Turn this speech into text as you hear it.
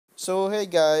So hey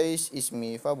guys, it's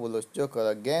me Fabulous Joker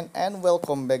again and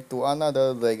welcome back to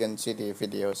another Dragon City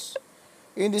videos.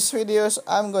 In this videos,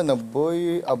 I'm gonna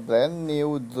buy a brand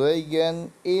new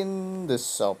dragon in the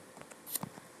shop.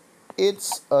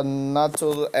 It's a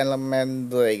natural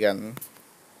element dragon.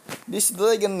 This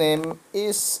dragon name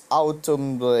is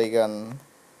Autumn Dragon.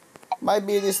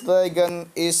 Maybe this dragon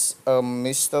is a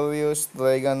mysterious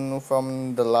dragon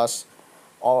from the last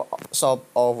shop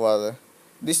over.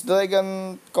 This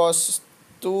dragon costs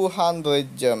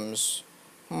 200 gems.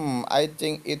 I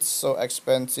think it's so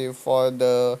expensive for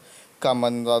the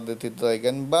common rarity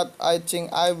dragon, but I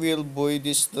think I will buy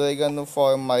this dragon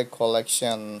for my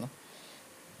collection.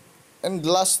 And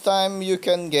last time you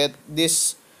can get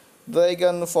this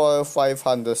dragon for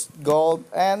 500 gold,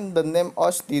 and the name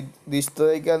of this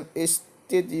dragon is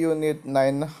Teeth Unit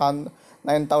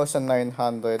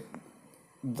 9900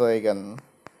 dragon,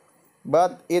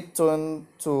 but it turned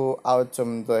to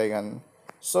Autumn Dragon.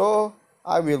 So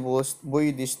I will buy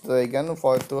this dragon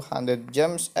for 200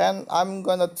 gems, and I'm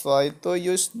gonna try to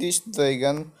use this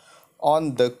dragon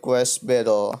on the quest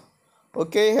battle.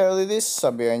 Okay, here it is.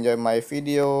 Hope you enjoy my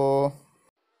video.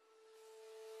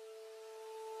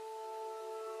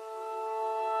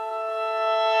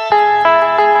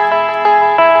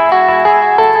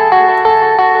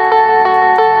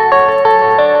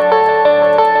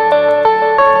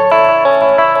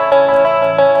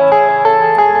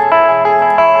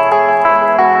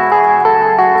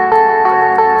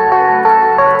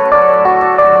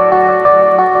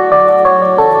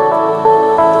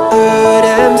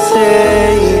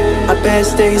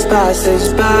 Best days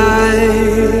passes by,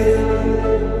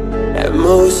 and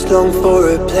most long for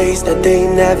a place that they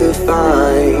never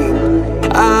find.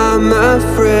 I'm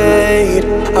afraid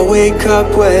I wake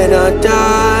up when I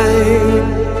die,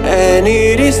 and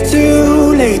it is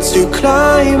too late to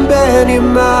climb any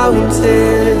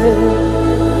mountain.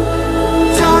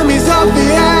 Time is of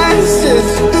the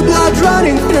essence, the blood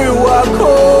running through our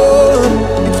core.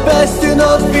 It's best to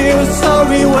not feel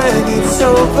sorry when it's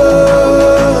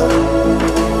over.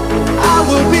 I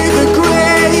will be the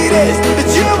greatest that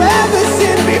you've ever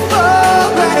seen before,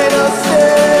 and I'll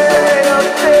stay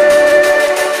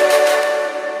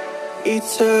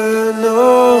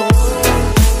eternal.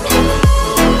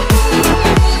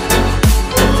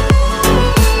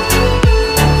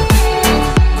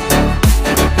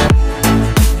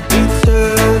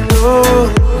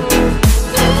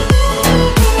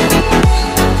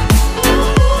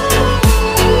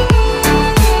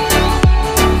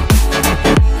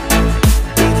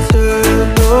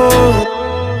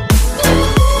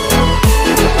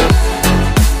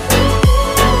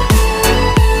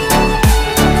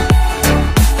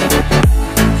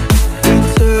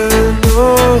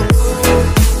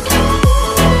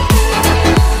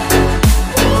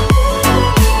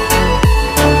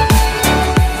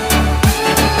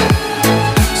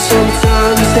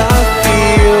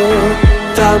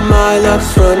 My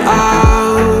luck's run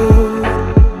out.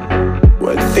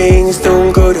 When things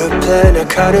don't go to plan, I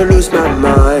kinda lose my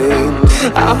mind.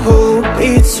 I hope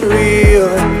it's real,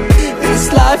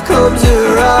 this life comes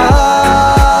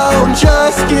around.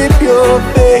 Just keep your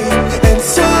faith and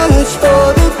search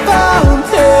for the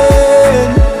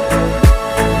fountain.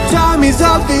 Time is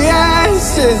of the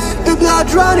essence, the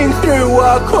blood running through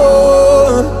our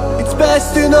core. It's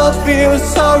best to not feel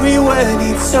sorry when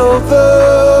it's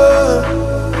over.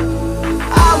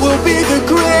 Will be the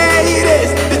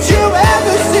greatest that you've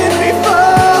ever seen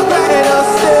before, and I'll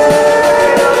stay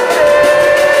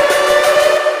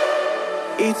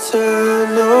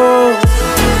eternal.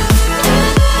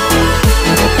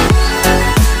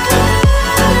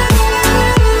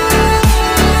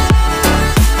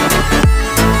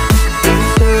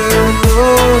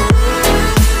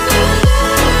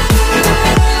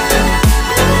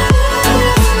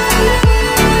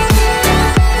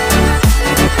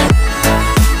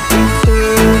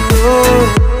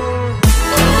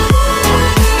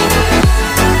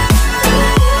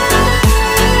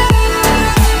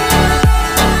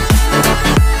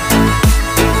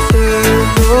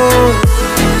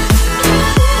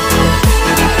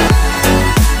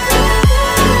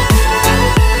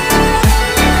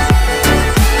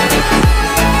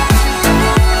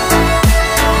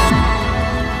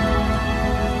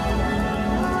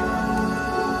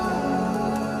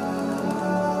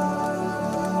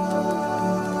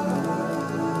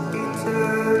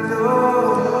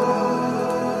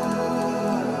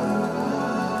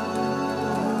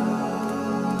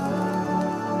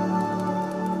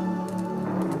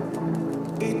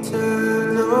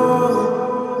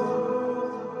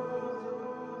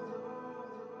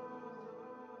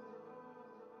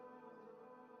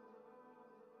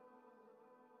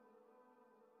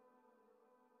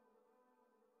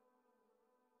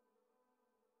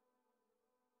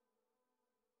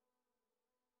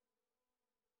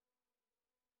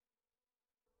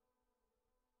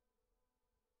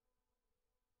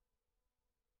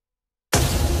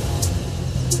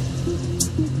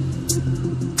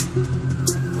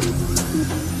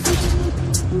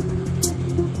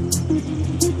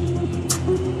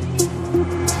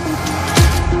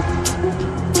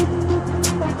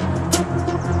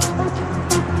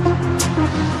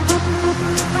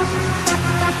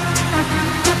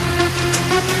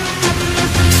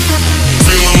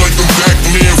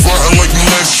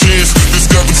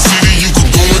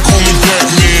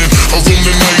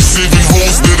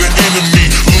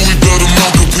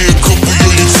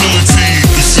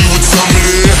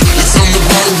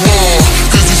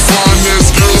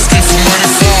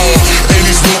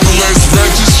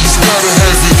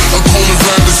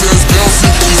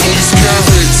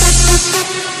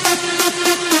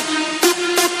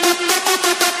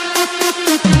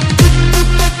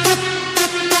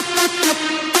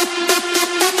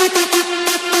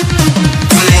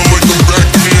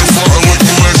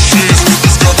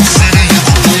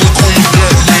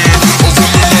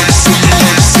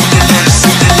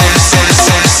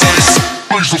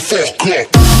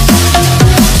 fuck up.